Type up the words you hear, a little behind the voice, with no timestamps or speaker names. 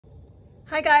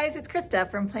Hi guys, it's Krista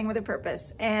from Playing with a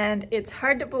Purpose, and it's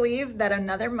hard to believe that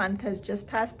another month has just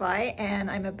passed by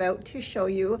and I'm about to show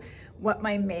you what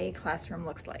my May classroom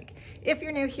looks like. If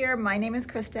you're new here, my name is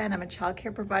Krista and I'm a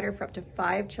childcare provider for up to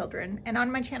 5 children, and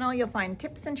on my channel you'll find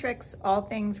tips and tricks, all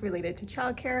things related to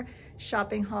childcare,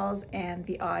 shopping hauls, and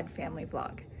the odd family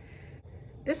vlog.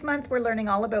 This month we're learning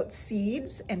all about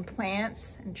seeds and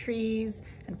plants and trees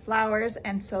and flowers,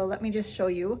 and so let me just show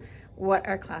you what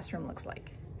our classroom looks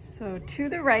like. So to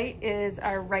the right is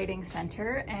our writing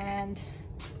center, and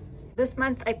this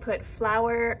month I put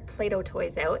flower Play-Doh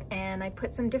toys out, and I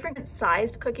put some different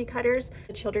sized cookie cutters.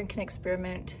 The children can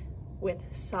experiment with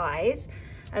size,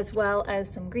 as well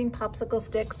as some green popsicle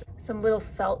sticks, some little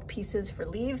felt pieces for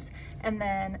leaves, and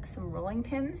then some rolling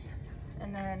pins,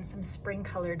 and then some spring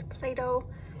colored Play-Doh.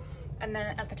 And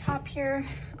then at the top here,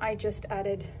 I just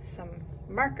added some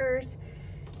markers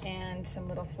and some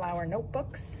little flower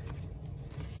notebooks,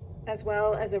 as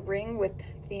well as a ring with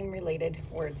theme related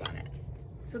words on it.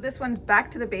 So this one's back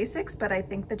to the basics, but I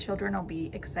think the children will be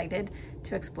excited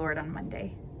to explore it on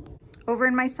Monday. Over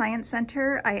in my science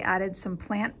center, I added some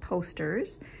plant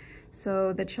posters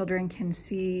so the children can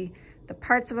see the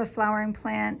parts of a flowering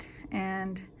plant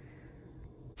and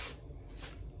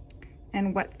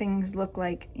what things look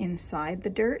like inside the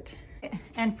dirt.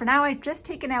 And for now, I've just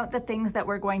taken out the things that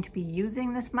we're going to be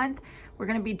using this month. We're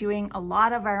going to be doing a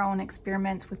lot of our own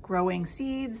experiments with growing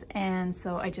seeds, and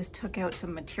so I just took out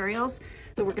some materials.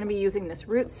 So we're going to be using this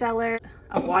root cellar,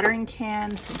 a watering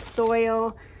can, some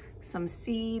soil, some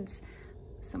seeds,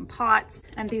 some pots,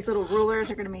 and these little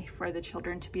rulers are going to be for the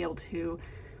children to be able to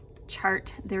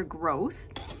chart their growth.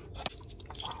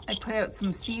 I put out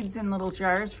some seeds in little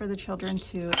jars for the children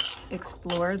to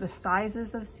explore the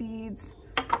sizes of seeds.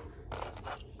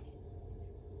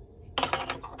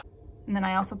 And then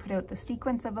I also put out the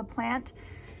sequence of a plant.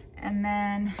 And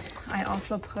then I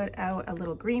also put out a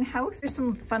little greenhouse. There's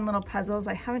some fun little puzzles.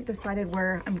 I haven't decided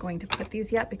where I'm going to put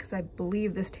these yet because I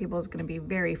believe this table is going to be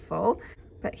very full.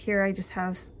 But here I just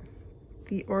have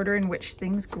the order in which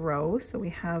things grow. So we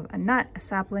have a nut, a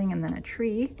sapling, and then a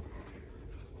tree.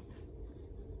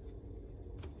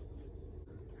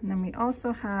 And then we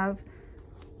also have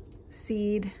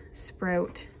seed,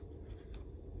 sprout,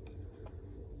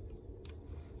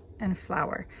 and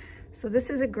flower. So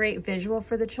this is a great visual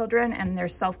for the children, and they're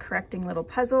self-correcting little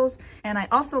puzzles. And I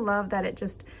also love that it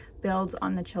just builds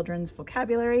on the children's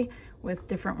vocabulary with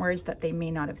different words that they may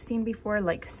not have seen before,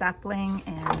 like sapling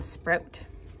and sprout.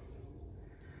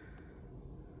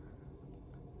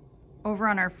 Over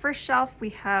on our first shelf, we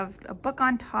have a book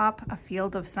on top, A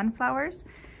Field of Sunflowers.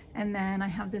 And then I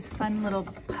have this fun little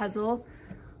puzzle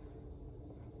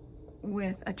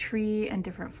with a tree and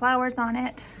different flowers on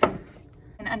it.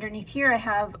 And underneath here, I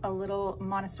have a little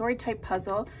Montessori type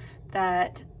puzzle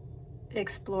that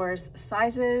explores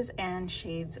sizes and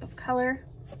shades of color.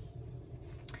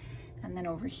 And then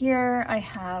over here, I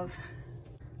have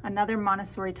another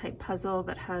Montessori type puzzle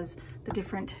that has the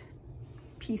different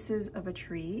pieces of a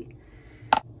tree.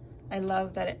 I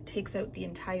love that it takes out the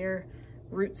entire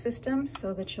root system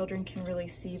so the children can really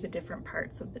see the different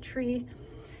parts of the tree.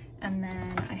 And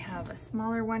then I have a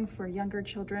smaller one for younger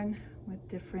children with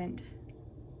different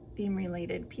theme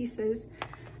related pieces.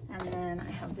 And then I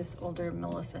have this older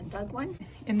Melissa and Doug one.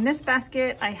 In this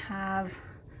basket, I have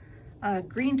a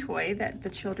green toy that the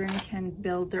children can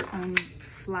build their own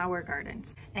flower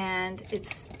gardens. And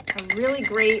it's a really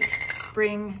great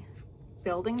spring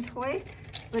building toy.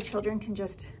 So the children can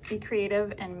just be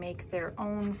creative and make their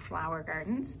own flower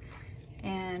gardens.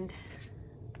 And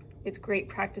it's great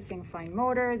practicing fine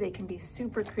motor. They can be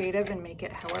super creative and make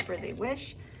it however they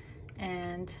wish.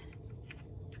 And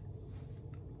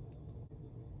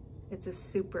it's a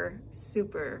super,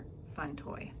 super fun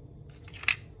toy.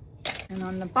 And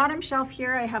on the bottom shelf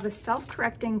here, I have a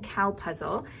self-correcting cow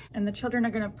puzzle, and the children are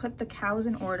gonna put the cows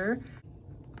in order,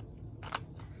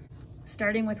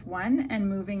 starting with 1 and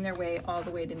moving their way all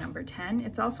the way to number 10.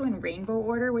 It's also in rainbow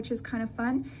order, which is kind of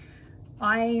fun.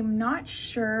 I'm not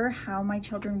sure how my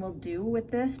children will do with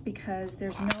this because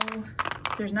there's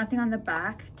nothing on the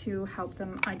back to help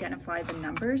them identify the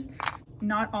numbers.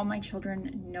 Not all my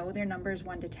children know their numbers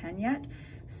 1 to 10 yet,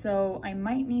 so I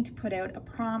might need to put out a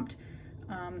prompt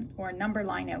or a number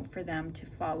line out for them to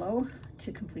follow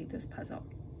to complete this puzzle.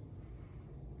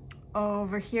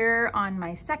 Over here on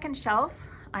my second shelf,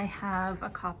 I have a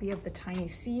copy of The Tiny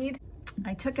Seed.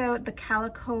 I took out the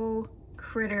Calico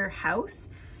Critter house,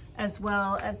 as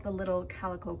well as the little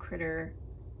Calico Critter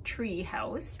tree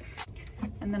house.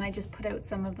 And then I just put out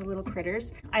some of the little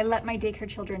critters. I let my daycare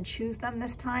children choose them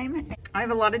this time. I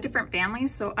have a lot of different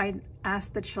families, so I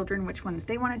asked the children which ones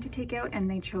they wanted to take out, and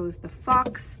they chose the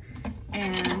fox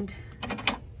and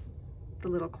the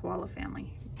little koala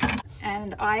family.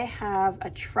 And I have a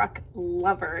truck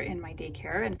lover in my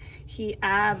daycare, and he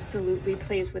absolutely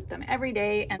plays with them every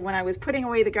day. And when I was putting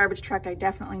away the garbage truck, I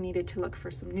definitely needed to look for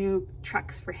some new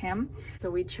trucks for him. So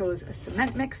we chose a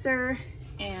cement mixer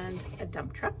and a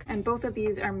dump truck. And both of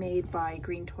these are made by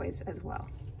Green Toys as well.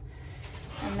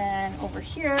 And then over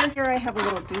here I have a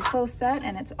little Duplo set,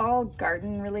 and it's all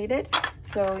garden related.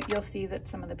 So you'll see that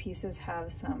some of the pieces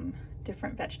have some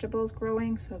different vegetables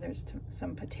growing. So there's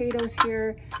some potatoes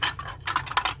here,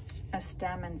 a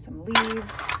stem and some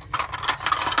leaves.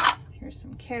 Here's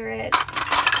some carrots,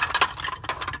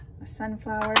 a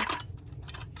sunflower.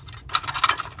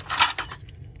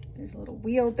 There's a little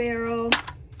wheelbarrow,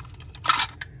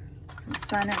 some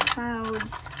sun and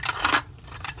clouds,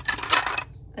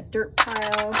 a dirt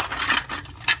pile,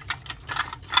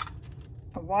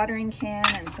 a watering can,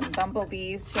 and some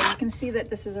bumblebees. So you can see that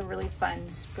this is a really fun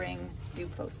spring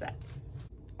Duplo set.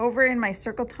 Over in my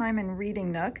circle time and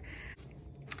reading nook,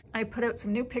 I put out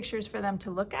some new pictures for them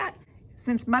to look at.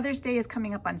 Since Mother's Day is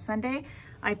coming up on Sunday,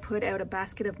 I put out a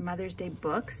basket of Mother's Day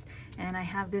books, and I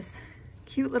have this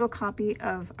cute little copy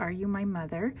of Are You My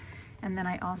Mother? And then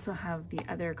I also have the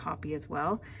other copy as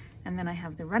well. And then I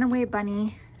have the Runaway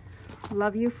Bunny,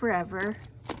 Love You Forever,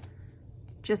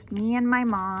 Just Me and My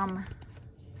Mom,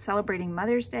 Celebrating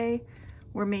Mother's Day,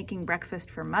 We're Making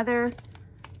Breakfast for Mother,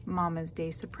 Mama's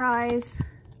Day Surprise,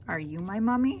 Are You My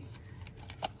Mommy?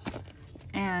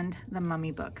 And The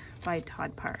Mummy Book by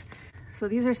Todd Parr. So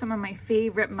these are some of my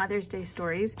favorite Mother's Day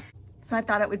stories. So I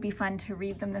thought it would be fun to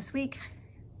read them this week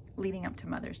leading up to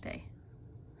Mother's Day.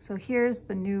 So here's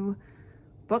the new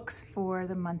books for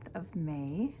the month of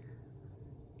May.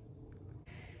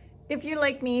 If you're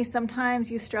like me,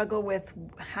 sometimes you struggle with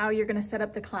how you're going to set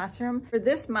up the classroom. For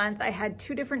this month, I had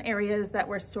two different areas that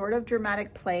were sort of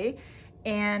dramatic play,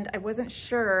 and I wasn't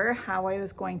sure how I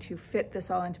was going to fit this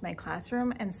all into my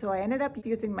classroom. And so I ended up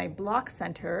using my block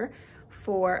center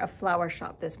for a flower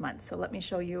shop this month. So let me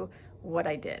show you what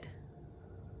I did.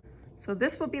 So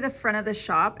this will be the front of the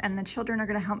shop, and the children are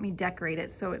going to help me decorate it.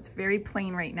 So it's very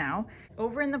plain right now.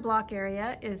 Over in the block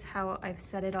area is how I've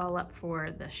set it all up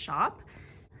for the shop.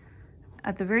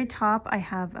 At the very top, I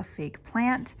have a fake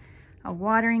plant, a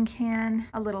watering can,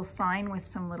 a little sign with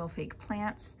some little fake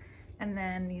plants, and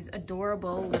then these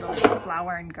adorable little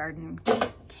flower and garden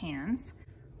cans.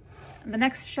 On the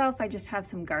next shelf, I just have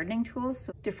some gardening tools,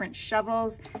 so different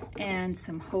shovels and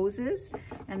some hoses.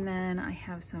 And then I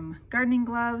have some gardening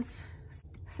gloves,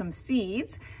 some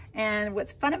seeds. And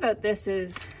what's fun about this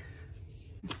is,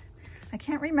 I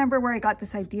can't remember where I got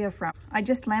this idea from. I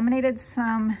just laminated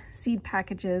some seed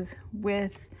packages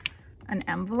with an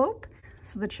envelope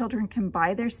so the children can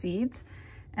buy their seeds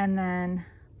and then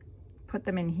put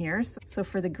them in here. So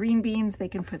for the green beans, they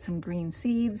can put some green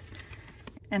seeds.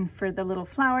 And for the little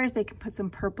flowers, they can put some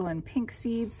purple and pink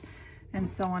seeds, and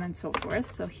so on and so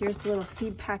forth. So here's the little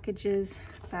seed packages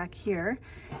back here.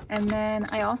 And then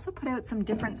I also put out some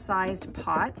different sized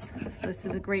pots. So this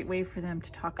is a great way for them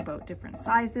to talk about different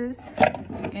sizes,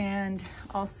 and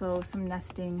also some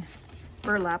nesting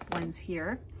burlap ones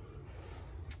here.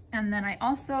 And then I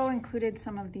also included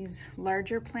some of these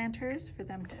larger planters for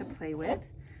them to play with.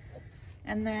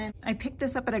 And then I picked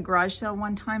this up at a garage sale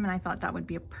one time, and I thought that would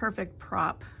be a perfect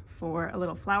prop for a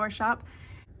little flower shop.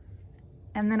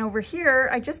 And then over here,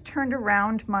 I just turned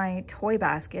around my toy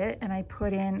basket and I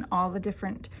put in all the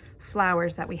different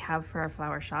flowers that we have for our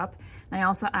flower shop. And I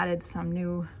also added some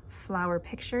new flower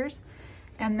pictures.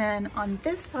 And then on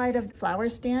this side of the flower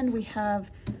stand, we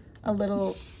have a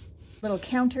little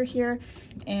counter here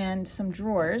and some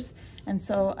drawers. And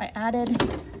so I added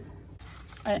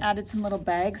some little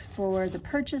bags for the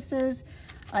purchases.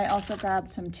 I also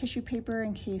grabbed some tissue paper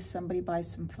in case somebody buys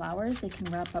some flowers, they can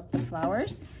wrap up the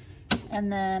flowers.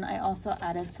 And then I also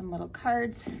added some little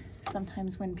cards.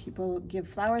 Sometimes when people give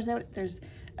flowers out, there's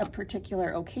a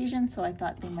particular occasion, so I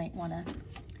thought they might want to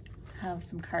have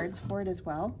some cards for it as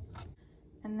well.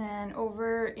 And then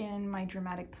over in my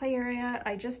dramatic play area,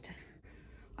 I just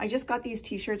got these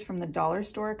t-shirts from the dollar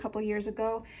store a couple years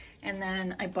ago, and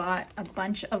then I bought a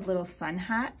bunch of little sun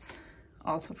hats,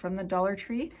 also from the Dollar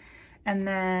Tree, and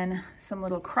then some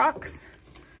little Crocs.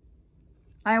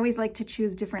 I always like to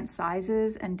choose different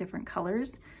sizes and different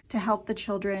colors to help the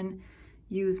children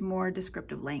use more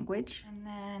descriptive language. And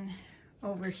then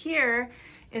over here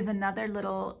is another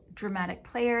little dramatic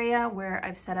play area where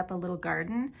I've set up a little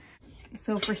garden.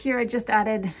 So for here, I just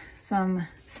added some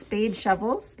spade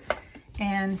shovels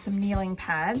and some kneeling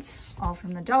pads, all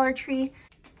from the Dollar Tree.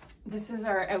 This is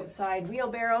our outside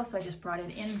wheelbarrow, so I just brought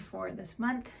it in for this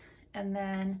month. And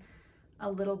then a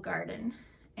little garden.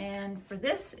 And for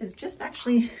this is just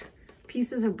actually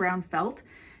pieces of brown felt.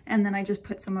 And then I just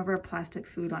put some of our plastic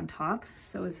food on top.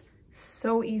 So it's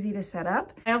so easy to set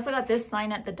up. I also got this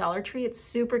sign at the Dollar Tree. It's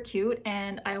super cute,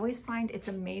 and I always find it's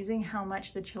amazing how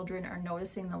much the children are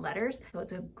noticing the letters. So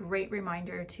it's a great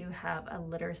reminder to have a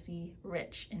literacy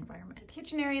rich environment. The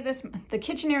kitchen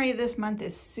area this month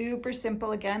is super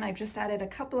simple. Again, I've just added a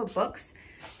couple of books: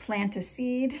 Plant a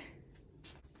Seed,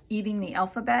 Eating the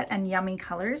Alphabet, and Yummy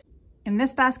Colors. In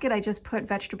this basket, I just put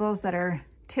vegetables that are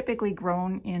typically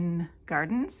grown in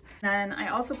gardens. Then I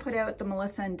also put out the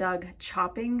Melissa and Doug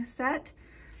chopping set,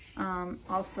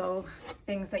 also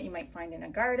things that you might find in a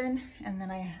garden. And then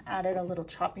I added a little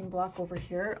chopping block over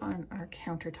here on our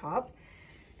countertop.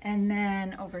 And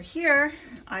then over here,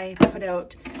 I put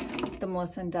out the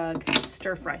Melissa and Doug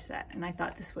stir fry set. And I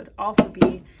thought this would also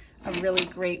be a really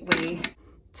great way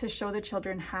to show the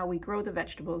children how we grow the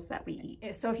vegetables that we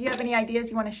eat. So if you have any ideas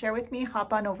you want to share with me,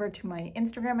 hop on over to my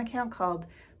Instagram account called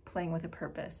Playing with a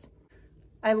Purpose.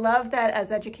 I love that as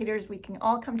educators, we can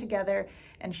all come together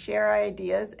and share our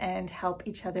ideas and help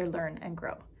each other learn and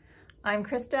grow. I'm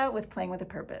Krista with Playing with a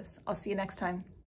Purpose. I'll see you next time.